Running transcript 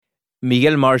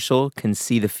Miguel Marshall can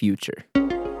see the future.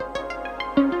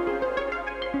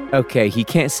 Okay, he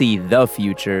can't see the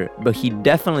future, but he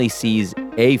definitely sees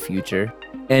a future,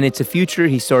 and it's a future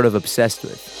he's sort of obsessed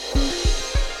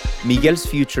with. Miguel's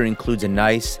future includes a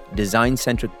nice,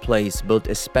 design-centric place built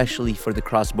especially for the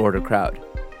cross-border crowd.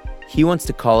 He wants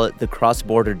to call it the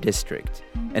Cross-Border District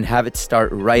and have it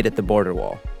start right at the border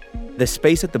wall. The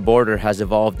space at the border has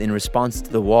evolved in response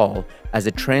to the wall as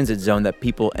a transit zone that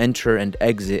people enter and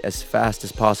exit as fast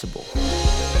as possible.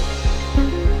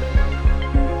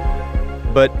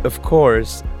 But of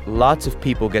course, lots of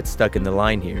people get stuck in the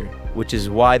line here, which is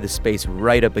why the space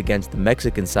right up against the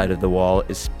Mexican side of the wall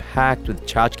is packed with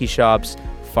tchotchke shops,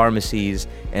 pharmacies,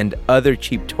 and other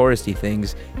cheap touristy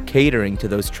things catering to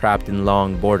those trapped in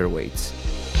long border waits.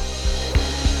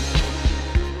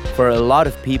 For a lot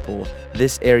of people,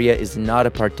 this area is not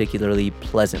a particularly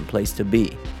pleasant place to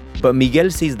be. But Miguel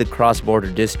sees the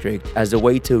cross-border district as a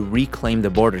way to reclaim the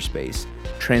border space,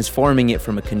 transforming it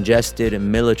from a congested and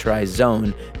militarized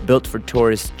zone built for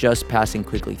tourists just passing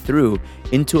quickly through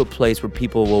into a place where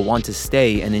people will want to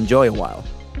stay and enjoy a while.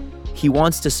 He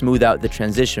wants to smooth out the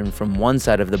transition from one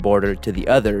side of the border to the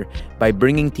other by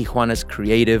bringing Tijuana's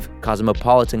creative,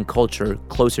 cosmopolitan culture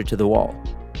closer to the wall.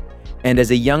 And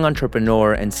as a young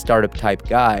entrepreneur and startup-type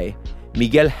guy,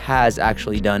 Miguel has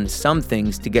actually done some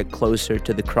things to get closer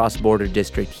to the cross-border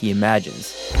district he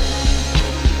imagines.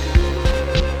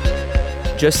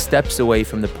 Just steps away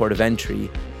from the port of entry,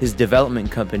 his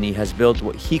development company has built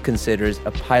what he considers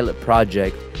a pilot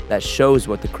project that shows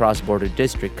what the cross-border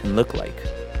district can look like.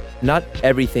 Not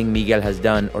everything Miguel has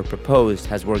done or proposed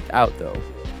has worked out, though.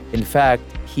 In fact,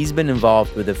 he's been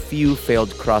involved with a few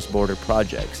failed cross-border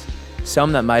projects,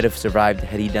 some that might have survived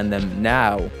had he done them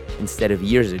now instead of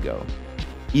years ago.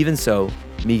 Even so,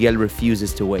 Miguel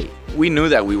refuses to wait. We knew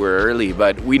that we were early,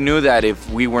 but we knew that if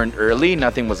we weren't early,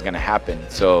 nothing was going to happen.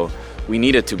 So we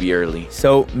needed to be early.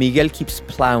 So Miguel keeps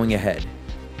plowing ahead.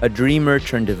 A dreamer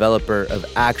turned developer of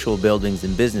actual buildings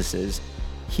and businesses,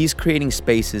 he's creating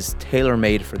spaces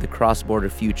tailor-made for the cross-border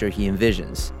future he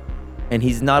envisions. And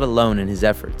he's not alone in his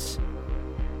efforts.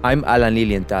 I'm Alan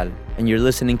Lilienthal, and you're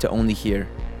listening to Only Here,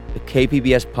 a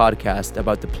KPBS podcast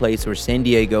about the place where San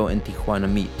Diego and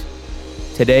Tijuana meet.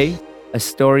 Today, a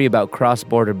story about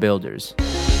cross-border builders.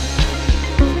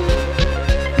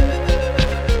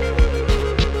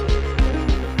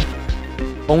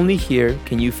 Only here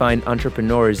can you find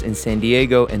entrepreneurs in San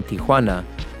Diego and Tijuana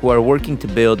who are working to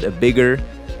build a bigger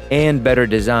and better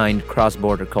designed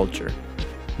cross-border culture.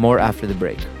 More after the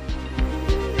break.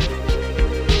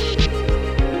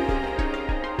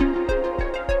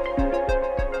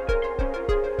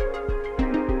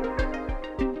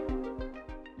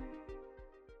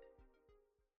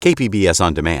 KPBS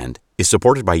On Demand is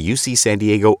supported by UC San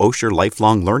Diego Osher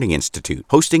Lifelong Learning Institute,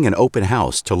 hosting an open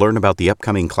house to learn about the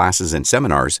upcoming classes and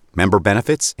seminars, member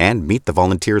benefits, and meet the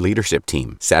volunteer leadership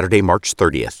team. Saturday, March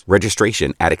 30th.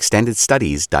 Registration at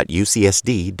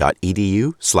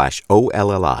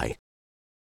extendedstudies.ucsd.edu/OLLI.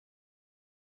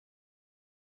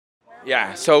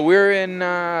 Yeah, so we're in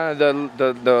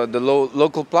the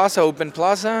local plaza, Open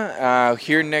Plaza.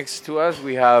 Here next to us,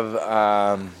 we have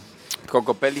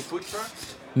Cocopelli Food Truck.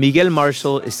 Miguel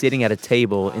Marshall is sitting at a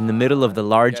table in the middle of the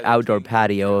large outdoor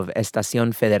patio of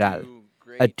Estación Federal,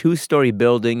 a two-story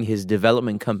building his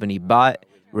development company bought,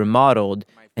 remodeled,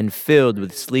 and filled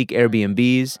with sleek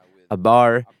Airbnbs, a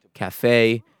bar,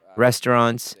 cafe,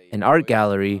 restaurants, an art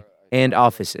gallery, and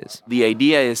offices. The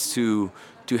idea is to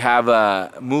have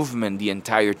a movement the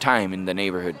entire time in the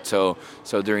neighborhood. So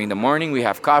during the morning we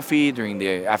have coffee, during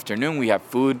the afternoon we have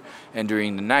food, and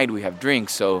during the night we have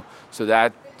drinks. So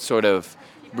that sort of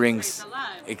brings,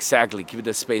 exactly, keep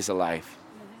the space alive.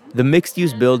 The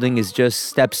mixed-use building is just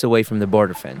steps away from the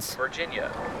border fence.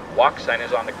 Virginia. Walk sign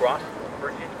is on the cross.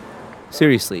 Virginia.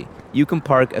 Seriously, you can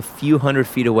park a few hundred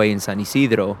feet away in San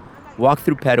Isidro, walk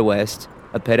through Ped West,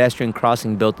 a pedestrian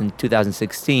crossing built in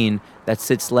 2016 that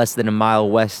sits less than a mile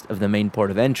west of the main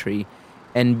port of entry,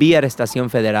 and be at Estación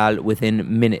Federal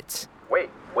within minutes. Wait.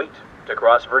 To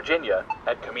cross Virginia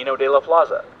at Camino de la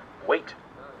Plaza. Wait.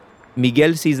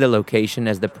 Miguel sees the location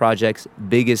as the project's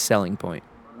biggest selling point.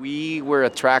 We were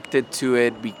attracted to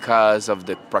it because of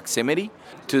the proximity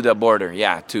to the border,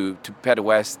 to Ped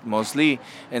West mostly.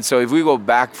 And so if we go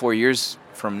back 4 years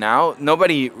from now,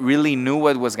 nobody really knew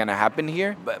what was going to happen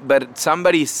here. But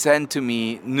somebody sent to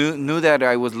me, knew that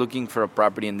I was looking for a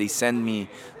property, and they sent me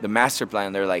the master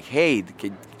plan. They're like, hey,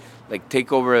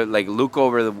 take over, look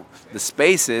over the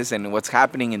spaces and what's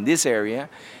happening in this area.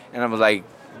 And I was like,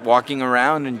 walking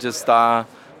around and just saw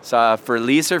for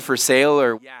lease or for sale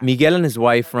or... Miguel and his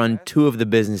wife run two of the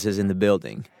businesses in the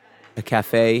building, a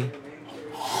cafe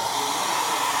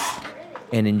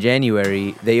And in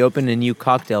January, they opened a new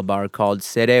cocktail bar called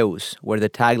Cereus, where the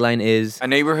tagline is, a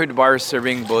neighborhood bar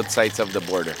serving both sides of the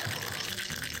border.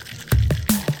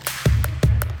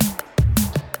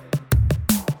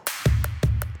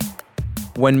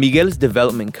 When Miguel's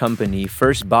development company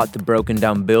first bought the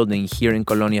broken-down building here in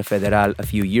Colonia Federal a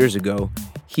few years ago,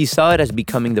 he saw it as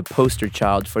becoming the poster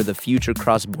child for the future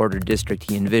cross-border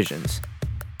district he envisions.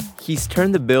 He's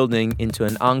turned the building into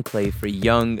an enclave for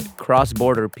young,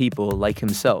 cross-border people like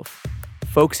himself,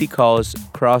 folks he calls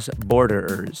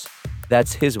cross-borderers.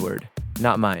 That's his word,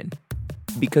 not mine.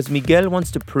 Because Miguel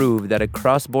wants to prove that a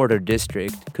cross-border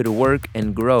district could work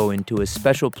and grow into a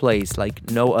special place like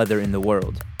no other in the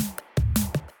world.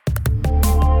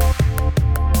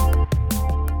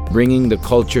 Bringing the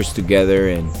cultures together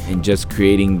and just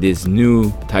creating this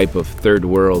new type of third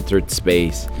world, third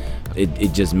space,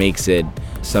 it just makes it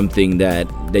something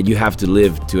that you have to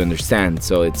live to understand.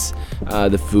 So it's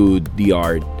the food, the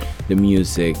art, the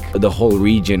music, the whole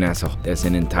region as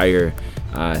an entire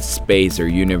space or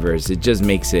universe. It just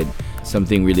makes it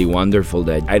something really wonderful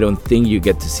that I don't think you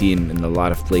get to see in a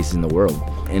lot of places in the world.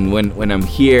 And when I'm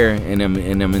here and I'm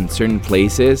in certain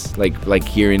places, like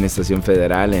here in Estación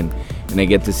Federal, and I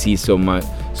get to see so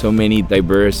many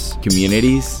diverse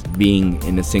communities being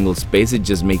in a single space, it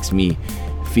just makes me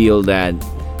feel that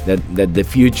the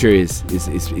future is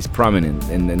prominent,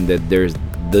 and that there's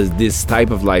this type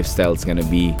of lifestyle is gonna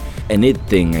be an it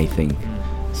thing, I think.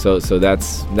 So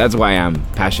that's why I'm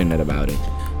passionate about it.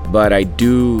 But I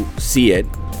do see it.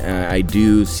 I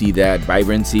do see that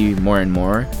vibrancy more and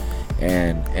more,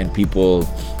 and people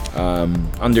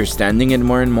understanding it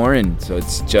more and more, and so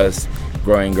it's just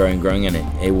growing, and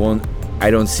it won't.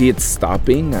 I don't see it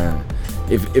stopping.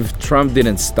 If Trump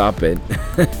didn't stop it.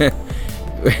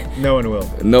 No one will.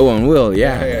 No one will,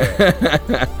 yeah.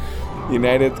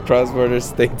 United Cross-Border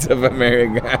States of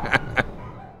America.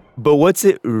 But what's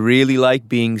it really like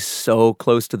being so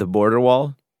close to the border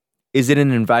wall? Is it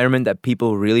an environment that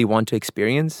people really want to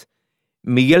experience?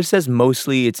 Miguel says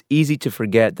mostly it's easy to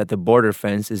forget that the border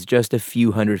fence is just a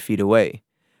few hundred feet away.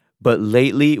 But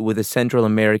lately, with the Central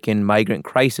American migrant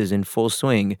crisis in full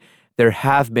swing, there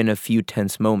have been a few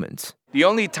tense moments. The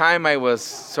only time I was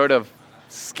sort of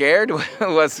scared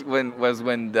was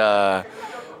when the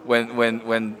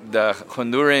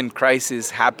Honduran crisis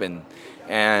happened,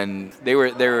 and they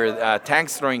were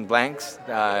tanks throwing blanks,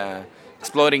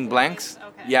 exploding blanks,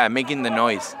 yeah, making the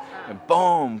noise, and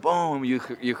boom, boom,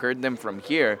 you heard them from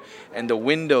here, and the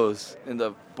windows and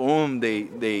the boom, they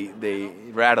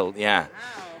rattled, yeah.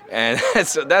 And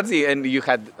so and you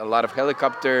had a lot of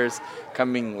helicopters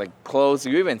coming like close.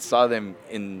 You even saw them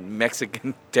in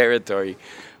Mexican territory.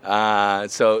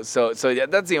 So yeah,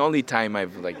 that's the only time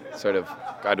I've like sort of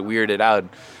got weirded out.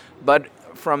 But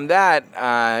from that,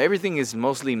 everything is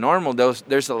mostly normal.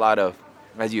 There's a lot of,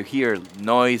 as you hear,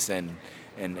 noise and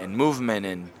movement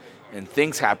and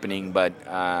things happening, but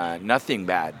nothing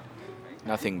bad.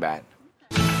 Nothing bad.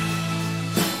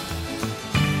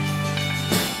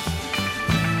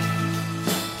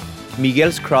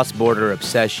 Miguel's cross-border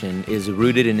obsession is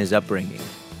rooted in his upbringing.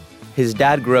 His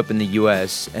dad grew up in the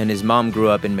U.S., and his mom grew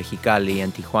up in Mexicali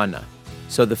and Tijuana,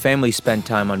 so the family spent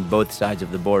time on both sides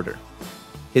of the border.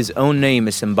 His own name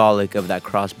is symbolic of that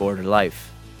cross-border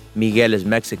life. Miguel is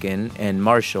Mexican, and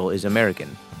Marshall is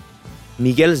American.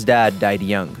 Miguel's dad died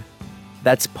young.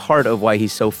 That's part of why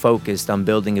he's so focused on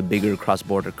building a bigger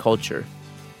cross-border culture.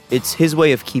 It's his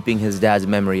way of keeping his dad's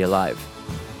memory alive.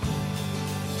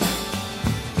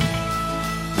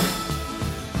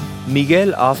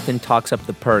 Miguel often talks up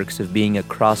the perks of being a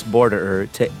cross-borderer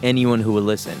to anyone who will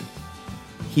listen.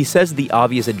 He says the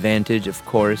obvious advantage, of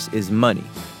course, is money.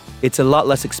 It's a lot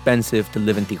less expensive to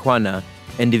live in Tijuana,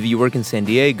 and if you work in San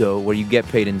Diego, where you get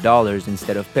paid in dollars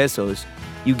instead of pesos,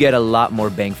 you get a lot more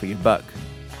bang for your buck.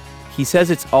 He says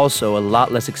it's also a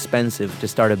lot less expensive to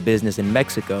start a business in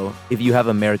Mexico if you have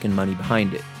American money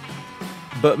behind it.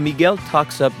 But Miguel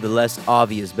talks up the less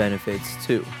obvious benefits,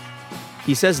 too.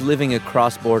 He says living a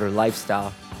cross-border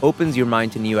lifestyle opens your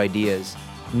mind to new ideas,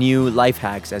 new life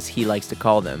hacks as he likes to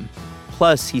call them.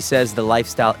 Plus, he says the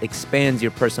lifestyle expands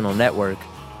your personal network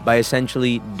by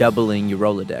essentially doubling your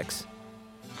Rolodex.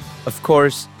 Of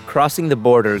course, crossing the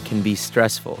border can be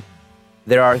stressful.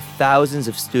 There are thousands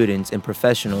of students and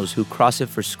professionals who cross it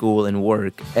for school and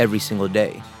work every single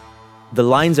day. The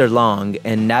lines are long,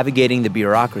 and navigating the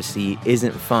bureaucracy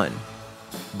isn't fun.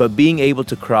 But being able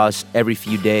to cross every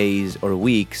few days or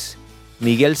weeks,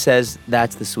 Miguel says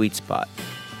that's the sweet spot.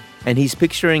 And he's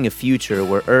picturing a future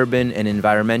where urban and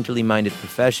environmentally minded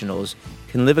professionals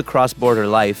can live a cross-border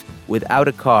life without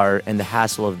a car and the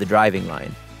hassle of the driving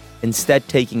line. instead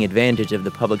taking advantage of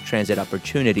the public transit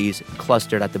opportunities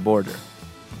clustered at the border.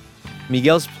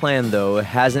 Miguel's plan, though,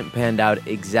 hasn't panned out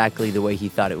exactly the way he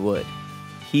thought it would.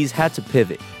 He's had to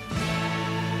pivot.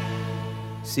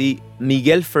 See,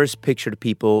 Miguel first pictured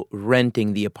people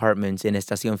renting the apartments in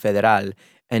Estación Federal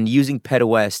and using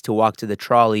Peruwest to walk to the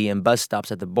trolley and bus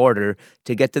stops at the border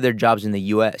to get to their jobs in the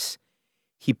U.S.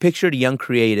 He pictured young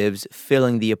creatives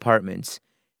filling the apartments,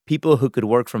 people who could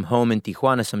work from home in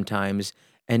Tijuana sometimes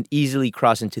and easily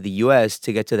cross into the U.S.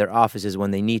 to get to their offices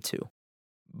when they need to.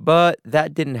 But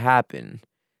that didn't happen.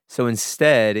 So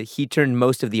instead, he turned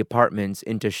most of the apartments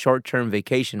into short-term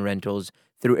vacation rentals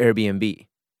through Airbnb.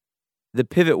 The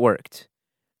pivot worked.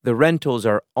 The rentals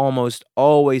are almost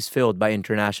always filled by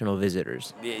international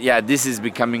visitors. Yeah, this is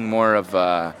becoming more of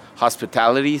a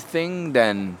hospitality thing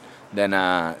than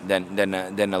a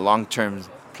long-term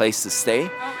place to stay.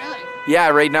 Oh, really? Yeah,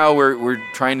 right now we're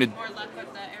trying to. More luck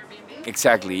with the Airbnb?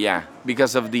 Exactly, yeah,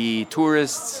 because of the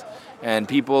tourists and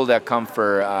people that come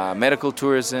for medical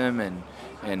tourism and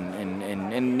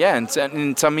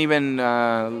some even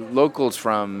locals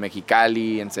from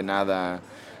Mexicali, Ensenada,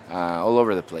 all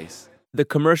over the place. The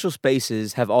commercial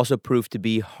spaces have also proved to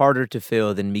be harder to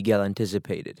fill than Miguel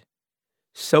anticipated.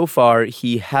 So far,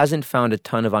 he hasn't found a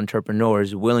ton of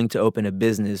entrepreneurs willing to open a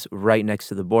business right next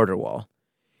to the border wall.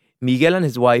 Miguel and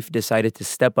his wife decided to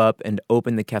step up and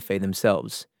open the cafe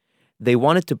themselves. They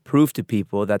wanted to prove to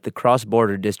people that the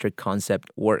cross-border district concept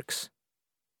works.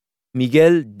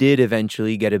 Miguel did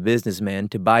eventually get a businessman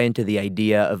to buy into the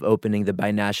idea of opening the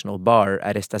binational bar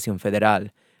at Estación Federal,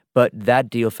 but that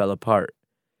deal fell apart.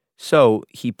 So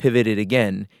he pivoted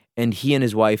again, and he and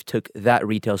his wife took that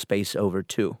retail space over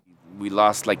too. We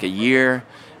lost like a year.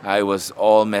 It was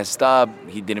all messed up.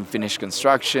 He didn't finish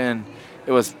construction.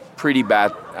 It was pretty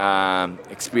bad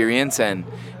experience, and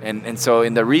so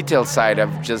in the retail side,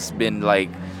 I've just been like,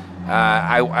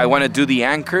 I want to do the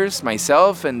anchors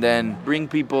myself, and then bring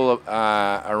people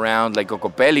around like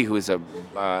Cocopelli, who is a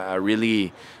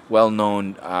really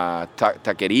well-known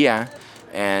taqueria,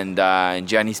 and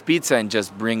Gianni's Pizza, and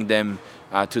just bring them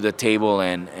to the table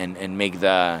and make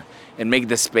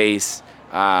the space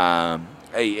a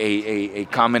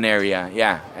common area,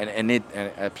 yeah, and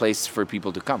a place for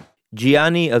people to come.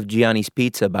 Gianni of Gianni's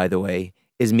Pizza, by the way,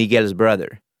 is Miguel's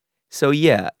brother. So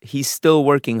yeah, he's still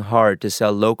working hard to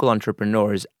sell local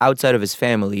entrepreneurs outside of his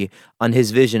family on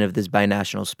his vision of this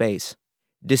binational space.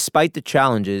 Despite the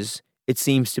challenges, it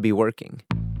seems to be working.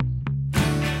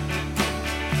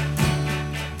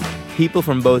 People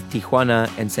from both Tijuana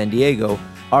and San Diego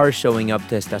are showing up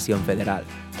to Estación Federal.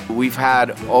 We've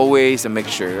had always a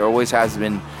mixture. It always has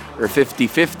been or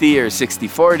 50-50 or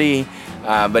 60-40,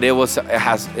 but it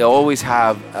always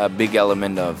have a big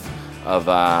element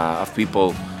of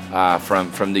people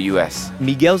from the U.S.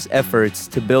 Miguel's efforts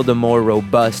to build a more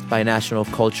robust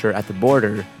binational culture at the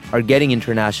border are getting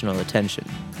international attention.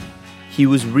 He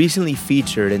was recently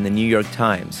featured in the New York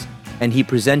Times, and he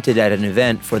presented at an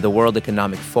event for the World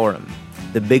Economic Forum,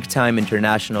 the big-time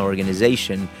international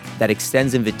organization that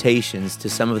extends invitations to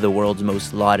some of the world's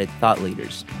most lauded thought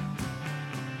leaders.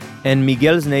 And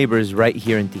Miguel's neighbors right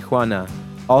here in Tijuana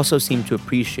also seem to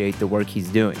appreciate the work he's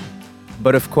doing.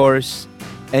 But of course,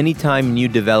 anytime new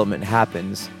development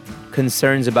happens,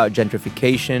 concerns about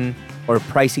gentrification or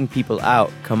pricing people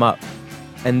out come up.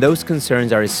 And those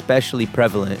concerns are especially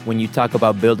prevalent when you talk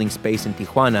about building space in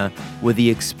Tijuana with the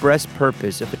express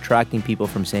purpose of attracting people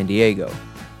from San Diego.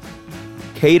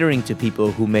 Catering to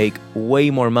people who make way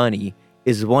more money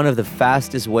is one of the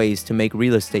fastest ways to make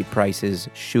real estate prices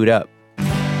shoot up.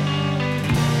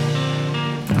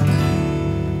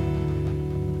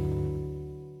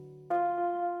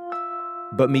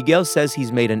 But Miguel says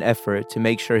he's made an effort to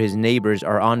make sure his neighbors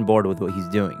are on board with what he's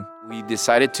doing. We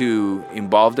decided to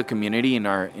involve the community in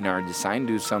our design,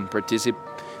 do some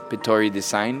participatory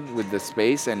design with the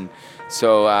space, and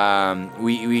so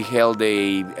we held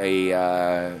a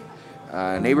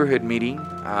neighborhood meeting,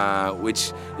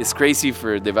 which is crazy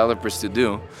for developers to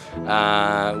do.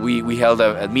 We held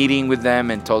a meeting with them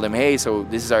and told them, hey, so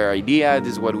this is our idea,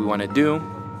 this is what we want to do,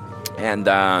 and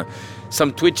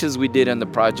some twitches we did on the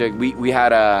project. We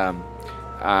had a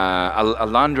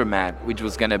laundromat which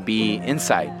was gonna be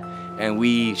inside, and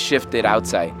we shifted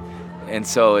outside, and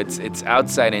so it's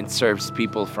outside and serves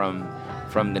people from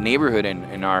the neighborhood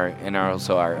and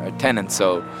also our tenants.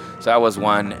 So that was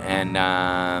one,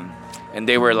 and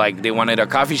they were like, they wanted a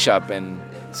coffee shop, and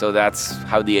so that's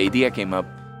how the idea came up.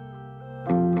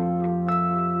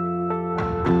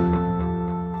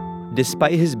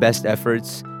 Despite his best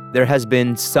efforts, there has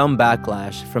been some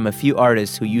backlash from a few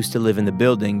artists who used to live in the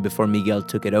building before Miguel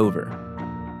took it over.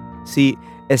 See,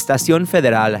 Estación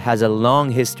Federal has a long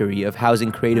history of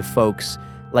housing creative folks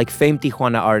like famed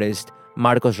Tijuana artist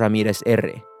Marcos Ramirez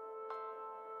R.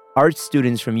 Art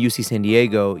students from UC San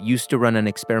Diego used to run an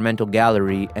experimental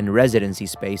gallery and residency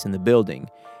space in the building,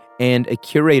 and a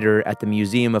curator at the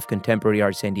Museum of Contemporary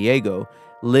Art San Diego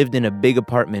lived in a big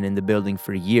apartment in the building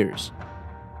for years.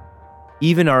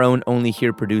 Even our own Only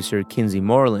Here producer, Kinsey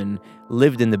Moreland,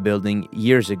 lived in the building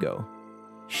years ago.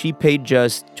 She paid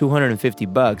just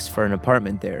 $250 for an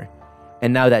apartment there,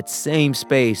 and now that same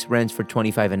space rents for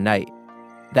 $25 a night.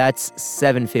 That's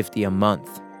 $750 a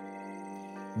month.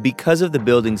 Because of the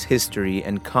building's history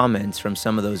and comments from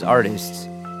some of those artists,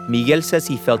 Miguel says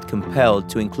he felt compelled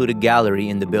to include a gallery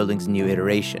in the building's new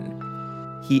iteration.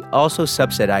 He also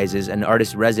subsidizes an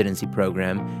artist residency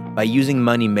program by using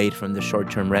money made from the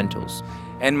short-term rentals.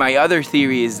 And my other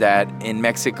theory is that in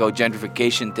Mexico,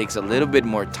 gentrification takes a little bit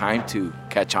more time to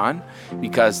catch on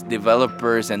because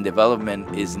developers and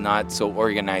development is not so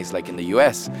organized like in the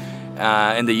U.S.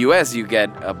 In the U.S., you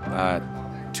get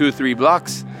 2 or 3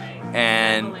 blocks,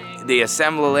 and they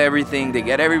assemble everything, they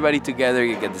get everybody together,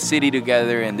 you get the city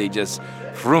together, and they just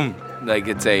vroom, like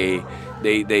it's they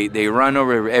run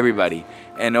over everybody.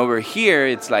 And over here,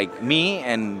 it's like me,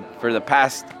 and for the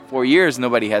past 4 years,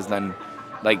 nobody has done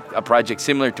like a project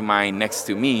similar to mine next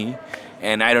to me,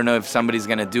 and I don't know if somebody's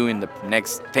gonna do in the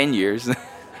next 10 years,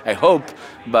 I hope,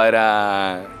 but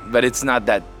it's not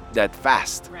that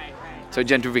fast. Right. So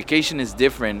gentrification is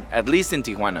different, at least in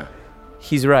Tijuana.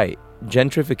 He's right.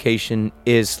 Gentrification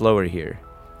is slower here.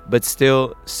 But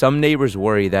still, some neighbors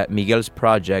worry that Miguel's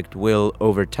project will,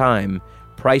 over time,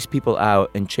 price people out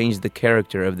and change the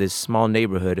character of this small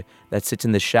neighborhood that sits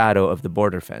in the shadow of the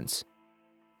border fence.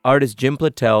 Artist Jim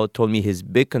Platel told me his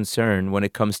big concern when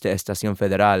it comes to Estación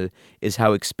Federal is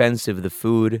how expensive the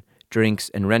food,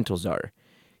 drinks, and rentals are.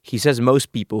 He says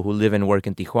most people who live and work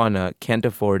in Tijuana can't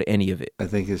afford any of it. I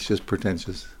think it's just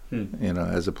pretentious,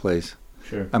 as a place.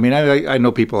 Sure. I mean, I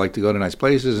know people like to go to nice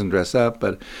places and dress up,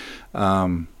 but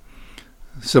some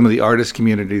of the artist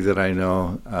community that I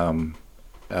know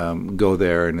go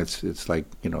there, and it's like,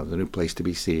 the new place to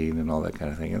be seen and all that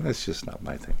kind of thing, and that's just not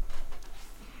my thing.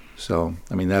 So,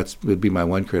 I mean, that would be my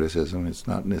one criticism. It's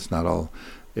not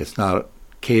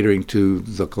catering to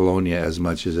the colonia as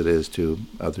much as it is to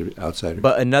other outsiders.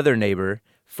 But another neighbor,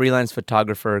 freelance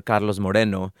photographer Carlos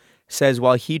Moreno, says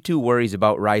while he too worries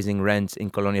about rising rents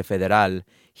in Colonia Federal,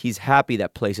 he's happy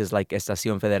that places like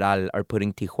Estación Federal are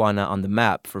putting Tijuana on the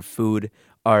map for food,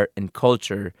 art, and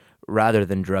culture rather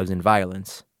than drugs and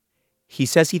violence. He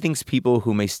says he thinks people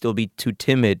who may still be too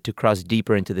timid to cross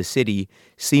deeper into the city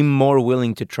seem more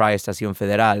willing to try Estación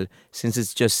Federal since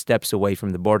it's just steps away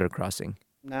from the border crossing.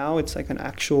 Now it's like an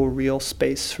actual real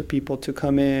space for people to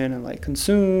come in and like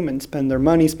consume and spend their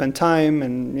money, spend time,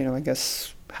 and I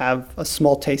guess have a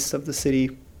small taste of the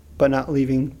city, but not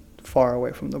leaving far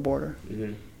away from the border.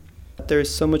 Mm-hmm. There's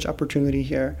so much opportunity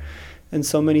here and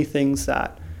so many things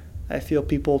that I feel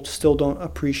people still don't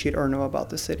appreciate or know about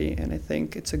the city. And I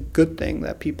think it's a good thing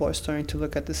that people are starting to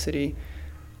look at the city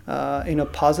in a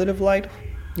positive light.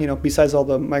 Besides all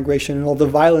the migration and all the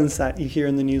violence that you hear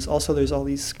in the news, also there's all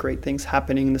these great things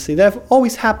happening in the city that have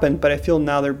always happened, but I feel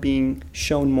now they're being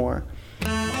shown more.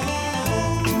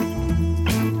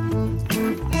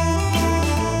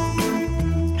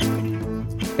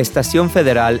 Estación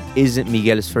Federal isn't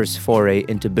Miguel's first foray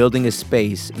into building a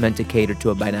space meant to cater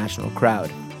to a binational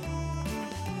crowd.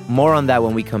 More on that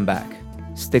when we come back.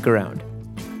 Stick around.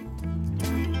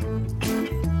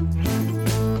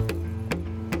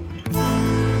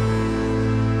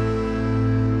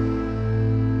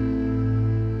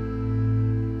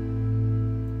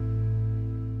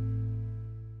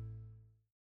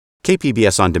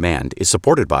 KPBS On Demand is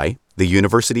supported by the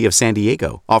University of San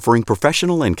Diego, offering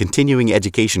professional and continuing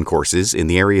education courses in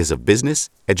the areas of business,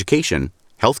 education,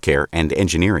 healthcare, and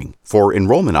engineering. For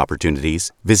enrollment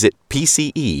opportunities, visit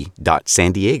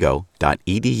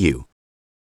pce.sandiego.edu.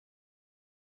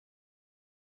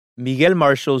 Miguel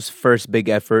Marshall's first big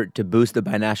effort to boost the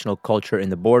binational culture in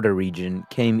the border region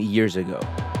came years ago.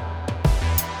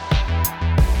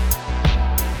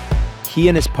 He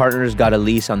and his partners got a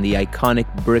lease on the iconic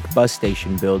brick bus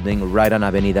station building right on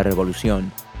Avenida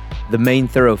Revolucion, the main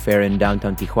thoroughfare in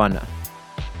downtown Tijuana.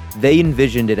 They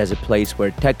envisioned it as a place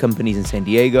where tech companies in San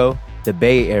Diego, the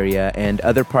Bay Area, and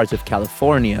other parts of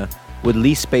California would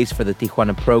lease space for the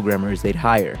Tijuana programmers they'd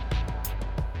hire.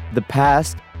 The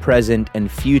past, present, and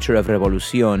future of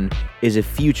Revolucion is a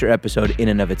future episode in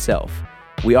and of itself.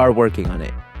 We are working on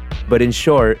it. But in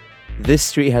short, this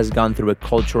street has gone through a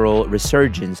cultural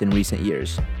resurgence in recent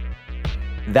years.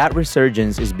 That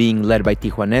resurgence is being led by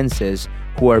Tijuanenses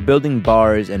who are building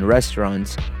bars and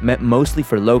restaurants meant mostly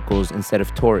for locals instead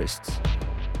of tourists.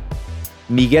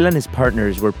 Miguel and his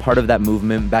partners were part of that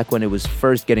movement back when it was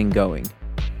first getting going.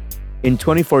 In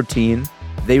 2014,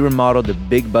 they remodeled the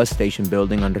big bus station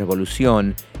building on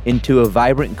Revolucion into a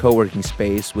vibrant co-working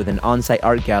space with an on-site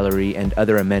art gallery and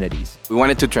other amenities. We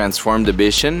wanted to transform the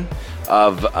vision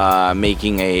of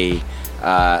making a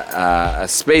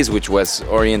space which was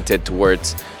oriented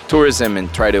towards tourism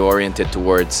and try to orient it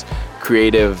towards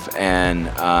creative and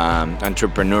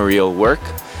entrepreneurial work.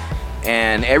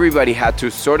 And everybody had to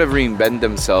sort of reinvent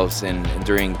themselves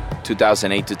during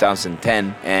 2008,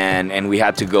 2010. And we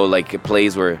had to go like a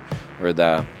place where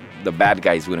the bad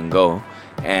guys wouldn't go.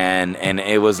 And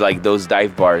it was like those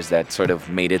dive bars that sort of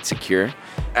made it secure.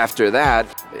 After that,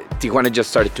 Tijuana just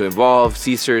started to evolve.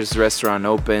 Caesar's restaurant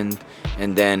opened.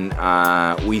 And then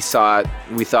we thought,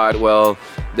 well,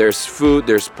 there's food,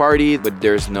 there's party, but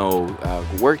there's no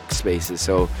workspaces.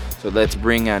 So let's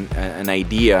bring an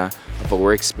idea of a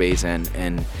workspace,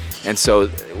 and so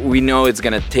we know it's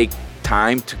gonna take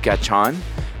time to catch on,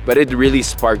 but it really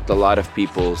sparked a lot of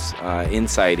people's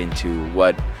insight into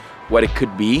what it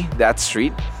could be, that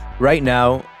street. Right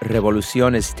now,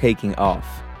 Revolucion is taking off.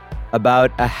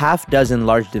 About a half dozen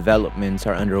large developments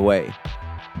are underway.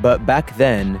 But back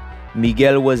then,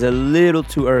 Miguel was a little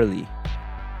too early.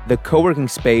 The co-working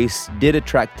space did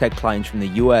attract tech clients from the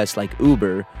US like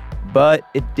Uber, but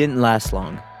it didn't last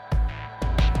long.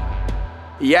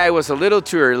 Yeah, it was a little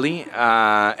too early,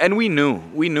 and we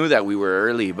knew that we were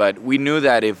early, but we knew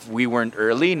that if we weren't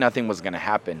early, nothing was going to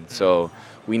happen, so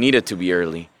we needed to be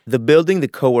early. The building the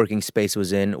co-working space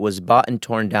was in was bought and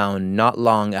torn down not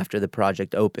long after the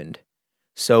project opened,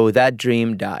 so that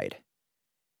dream died.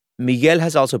 Miguel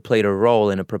has also played a role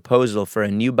in a proposal for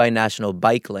a new binational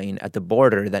bike lane at the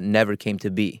border that never came to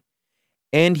be.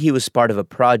 And he was part of a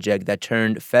project that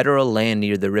turned federal land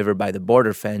near the river by the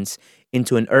border fence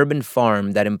into an urban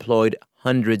farm that employed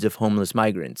hundreds of homeless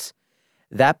migrants.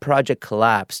 That project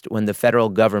collapsed when the federal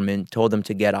government told them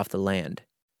to get off the land.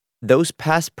 Those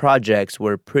past projects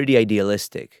were pretty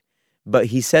idealistic, but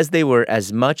he says they were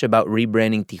as much about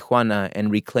rebranding Tijuana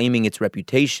and reclaiming its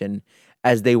reputation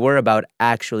as they were about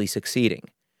actually succeeding.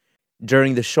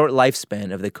 During the short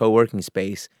lifespan of the co-working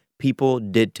space, people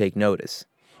did take notice.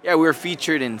 Yeah, we were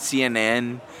featured in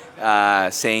CNN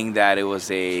saying that it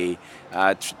was a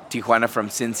Tijuana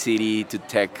from Sin City to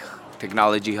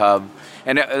technology hub.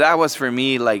 And that was for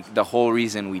me like the whole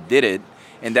reason we did it.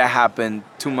 And that happened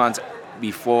 2 months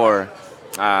before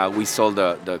we sold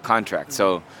the contract.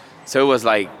 So it was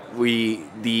like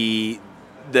the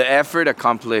effort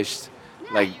accomplished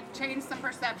like change some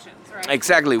perceptions, right?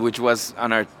 Exactly, which was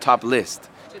on our top list.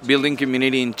 Building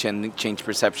community and change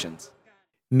perceptions.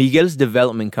 Miguel's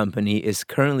development company is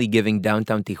currently giving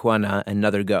downtown Tijuana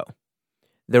another go.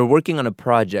 They're working on a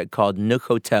project called Nook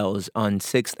Hotels on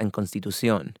 6th and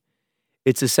Constitucion.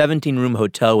 It's a 17-room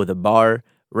hotel with a bar,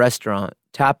 restaurant,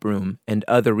 tap room, and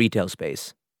other retail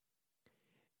space.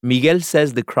 Miguel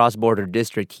says the cross-border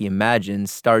district he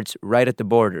imagines starts right at the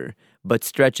border, but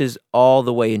stretches all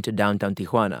the way into downtown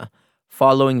Tijuana,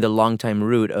 following the longtime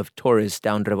route of tourists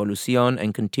down Revolucion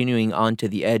and continuing on to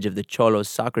the edge of the Xolos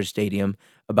soccer stadium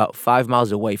about 5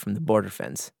 miles away from the border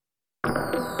fence.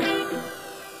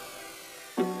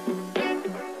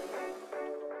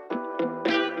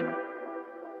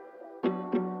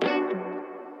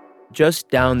 Just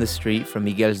down the street from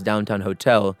Miguel's downtown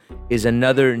hotel is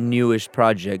another newish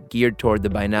project geared toward the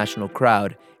binational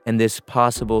crowd and this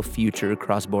possible future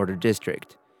cross-border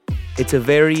district. It's a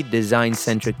very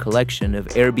design-centric collection of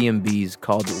Airbnbs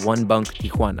called One Bunk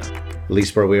Tijuana. At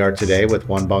least where we are today with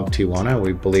One Bunk Tijuana,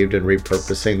 we believed in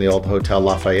repurposing the old Hotel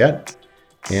Lafayette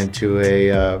into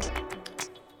a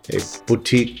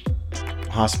boutique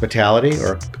hospitality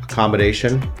or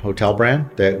accommodation hotel brand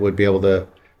that would be able to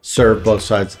serve both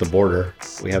sides of the border.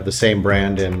 We have the same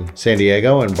brand in San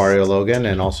Diego and Barrio Logan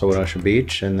and also in Ocean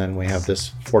Beach. And then we have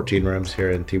this 14 rooms here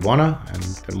in Tijuana. And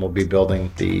then we'll be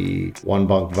building the One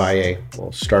Bunk Valle.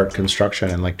 We'll start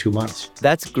construction in like 2 months.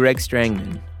 That's Greg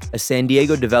Strangman, a San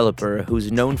Diego developer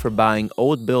who's known for buying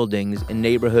old buildings in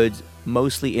neighborhoods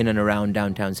mostly in and around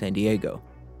downtown San Diego.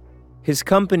 His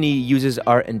company uses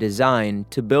art and design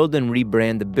to build and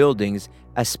rebrand the buildings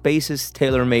as spaces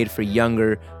tailor-made for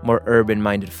younger, more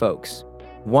urban-minded folks.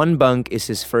 One Bunk is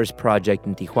his first project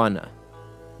in Tijuana.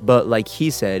 But like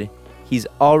he said, he's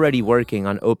already working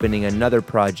on opening another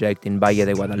project in Valle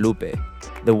de Guadalupe,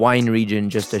 the wine region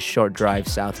just a short drive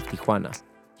south of Tijuana.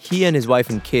 He and his wife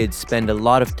and kids spend a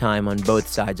lot of time on both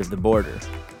sides of the border.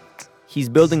 He's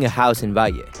building a house in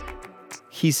Valle.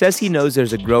 He says he knows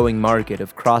there's a growing market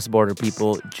of cross-border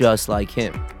people just like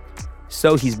him,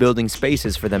 so he's building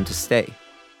spaces for them to stay.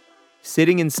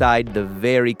 Sitting inside the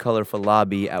very colorful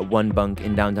lobby at One Bunk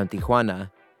in downtown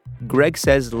Tijuana, Greg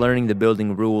says learning the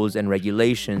building rules and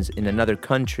regulations in another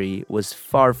country was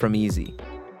far from easy.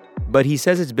 But he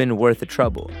says it's been worth the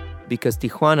trouble, because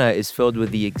Tijuana is filled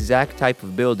with the exact type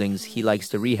of buildings he likes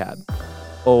to rehab.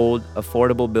 Old,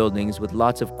 affordable buildings with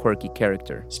lots of quirky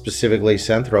character. Specifically,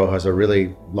 Centro has a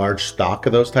really large stock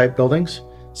of those type buildings.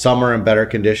 Some are in better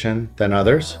condition than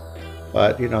others,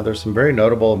 but there's some very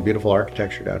notable and beautiful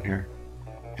architecture down here.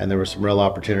 And there was some real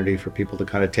opportunity for people to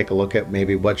kind of take a look at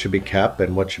maybe what should be kept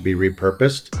and what should be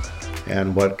repurposed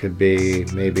and what could be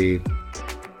maybe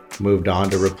moved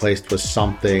on to replaced with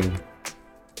something,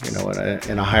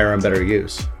 in a higher and better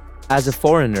use. As a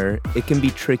foreigner, it can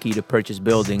be tricky to purchase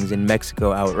buildings in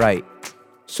Mexico outright.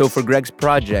 So for Greg's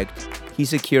project, he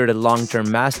secured a long-term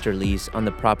master lease on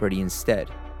the property instead.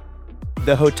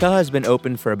 The hotel has been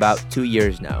open for about 2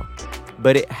 years now,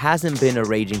 but it hasn't been a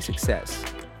raging success.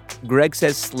 Greg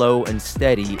says slow and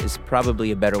steady is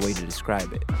probably a better way to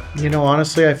describe it.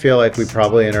 Honestly, I feel like we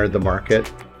probably entered the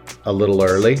market a little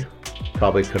early.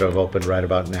 Probably could have opened right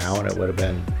about now and it would have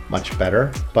been much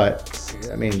better. But,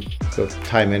 go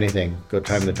time anything. Go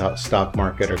time the stock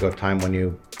market or go time when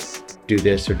you do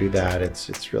this or do that.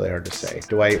 It's really hard to say.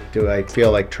 Do I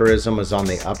feel like tourism is on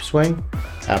the upswing?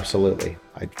 Absolutely.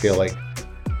 I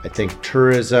think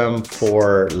tourism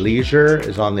for leisure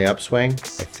is on the upswing.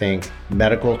 I think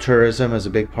medical tourism is a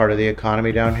big part of the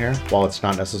economy down here. While it's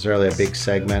not necessarily a big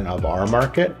segment of our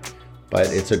market, but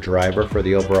it's a driver for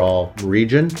the overall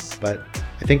region. But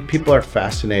I think people are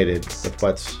fascinated with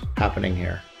what's happening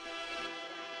here.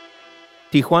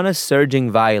 Tijuana's surging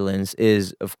violence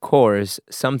is, of course,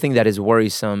 something that is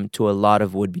worrisome to a lot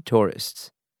of would-be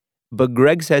tourists. But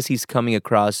Greg says he's coming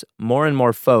across more and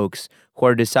more folks who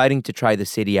are deciding to try the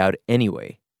city out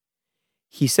anyway.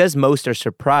 He says most are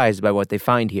surprised by what they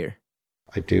find here.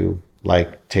 I do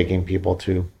like taking people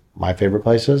to my favorite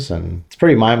places, and it's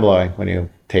pretty mind-blowing when you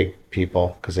take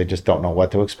people because they just don't know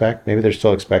what to expect. Maybe they're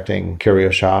still expecting curio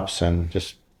shops and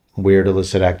just weird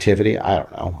illicit activity. I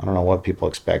don't know what people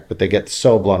expect, but they get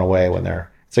so blown away when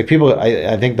it's like people,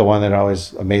 I think the one that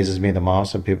always amazes me the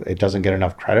most and it doesn't get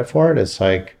enough credit for it, it's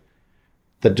like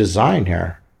the design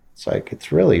here.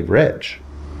 It's really rich.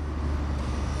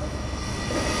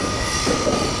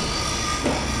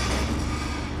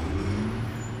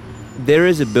 There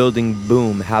is a building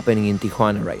boom happening in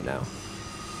Tijuana right now.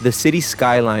 The city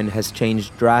skyline has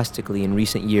changed drastically in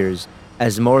recent years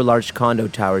as more large condo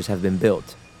towers have been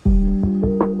built.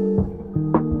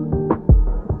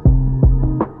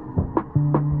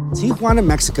 Tijuana,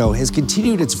 Mexico has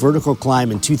continued its vertical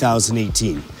climb in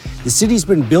 2018. The city's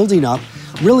been building up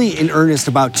really in earnest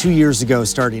about 2 years ago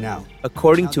starting out.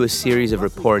 According to a series of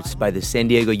reports by the San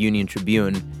Diego Union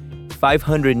Tribune,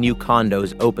 500 new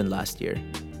condos opened last year,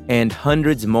 and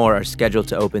hundreds more are scheduled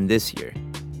to open this year.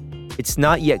 It's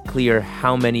not yet clear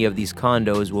how many of these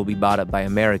condos will be bought up by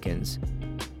Americans.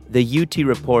 The UT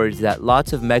reports that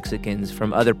lots of Mexicans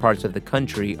from other parts of the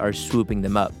country are swooping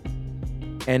them up.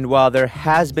 And while there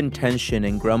has been tension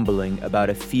and grumbling about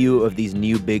a few of these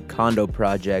new big condo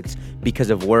projects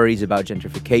because of worries about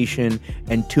gentrification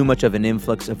and too much of an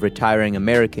influx of retiring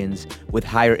Americans with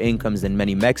higher incomes than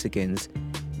many Mexicans,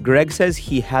 Greg says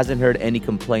he hasn't heard any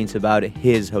complaints about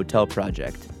his hotel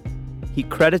project. He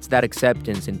credits that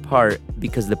acceptance in part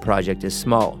because the project is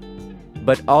small,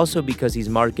 but also because he's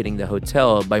marketing the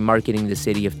hotel by marketing the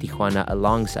city of Tijuana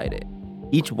alongside it.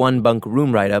 Each one-bunk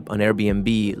room write-up on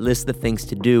Airbnb lists the things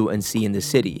to do and see in the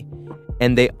city,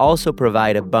 and they also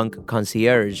provide a bunk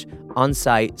concierge on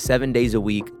site 7 days a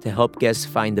week to help guests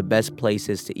find the best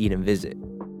places to eat and visit.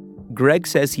 Greg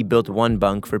says he built one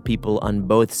bunk for people on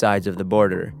both sides of the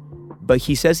border, but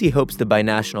he says he hopes the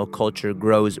binational culture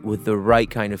grows with the right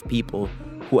kind of people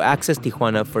who access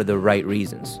Tijuana for the right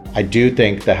reasons. I do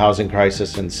think the housing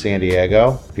crisis in San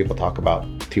Diego, people talk about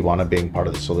Tijuana being part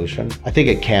of the solution. I think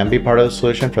it can be part of the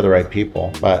solution for the right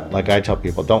people. But like I tell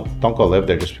people, don't go live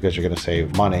there just because you're going to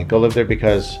save money. Go live there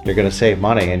because you're going to save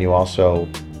money and you also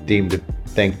deem to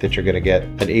think that you're going to get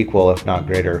an equal, if not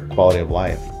greater, quality of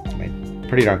life.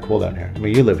 Pretty darn cool down here.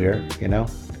 You live here,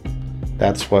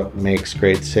 That's what makes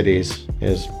great cities,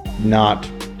 is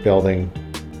not building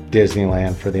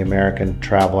Disneyland for the American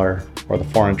traveler or the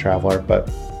foreign traveler, but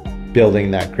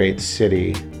building that great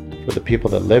city for the people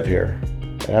that live here,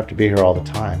 that have to be here all the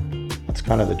time. That's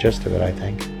kind of the gist of it, I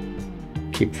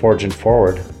think. Keep forging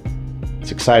forward.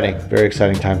 It's exciting, very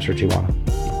exciting times for Tijuana.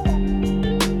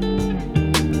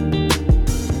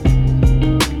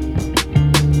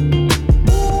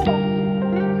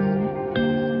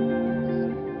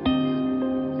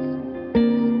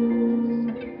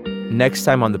 next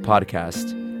time on the podcast,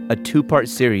 a 2-part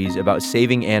series about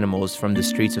saving animals from the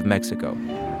streets of Mexico.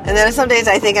 And then some days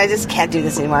I think I just can't do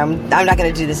this anymore. I'm not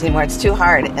going to do this anymore. It's too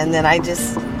hard. And then I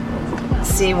just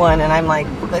see one and I'm like,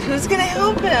 but who's going to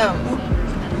help him?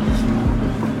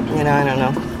 You know, I don't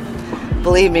know.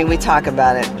 Believe me, we talk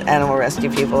about it, animal rescue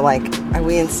people. Like, are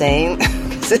we insane?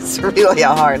 Because it's really a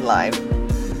hard life.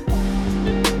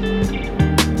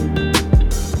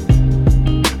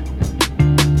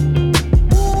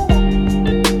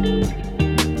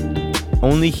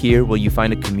 Only here will you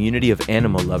find a community of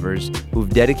animal lovers who've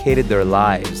dedicated their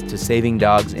lives to saving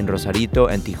dogs in Rosarito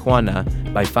and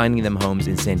Tijuana by finding them homes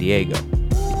in San Diego.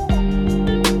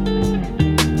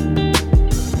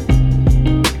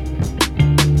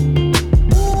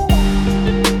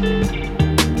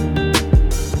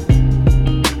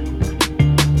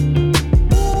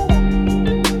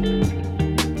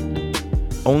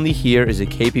 Only Here is a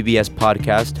KPBS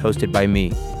podcast hosted by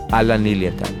me, Alan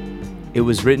Liliatan. It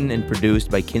was written and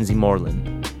produced by Kinsey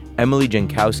Moreland. Emily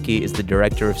Jankowski is the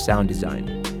director of sound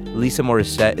design. Lisa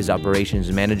Morissette is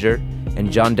operations manager, and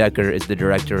John Decker is the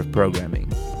director of programming.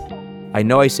 I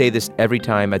know I say this every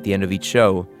time at the end of each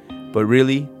show, but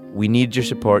really, we need your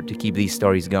support to keep these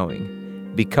stories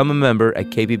going. Become a member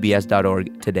at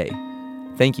kpbs.org today.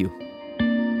 Thank you.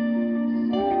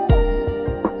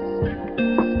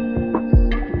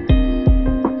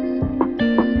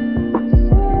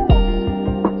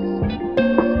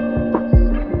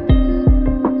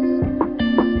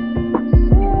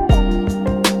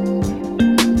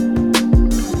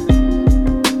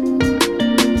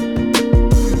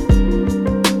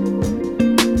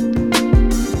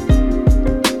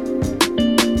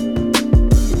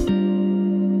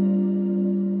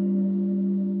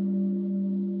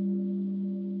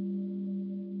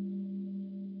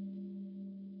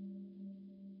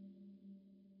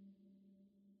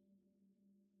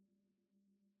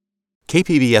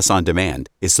 KPBS On Demand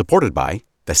is supported by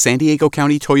the San Diego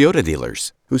County Toyota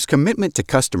dealers, whose commitment to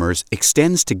customers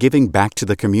extends to giving back to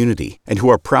the community and who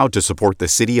are proud to support the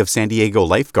City of San Diego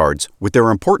lifeguards with their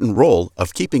important role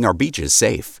of keeping our beaches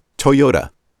safe.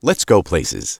 Toyota, let's go places.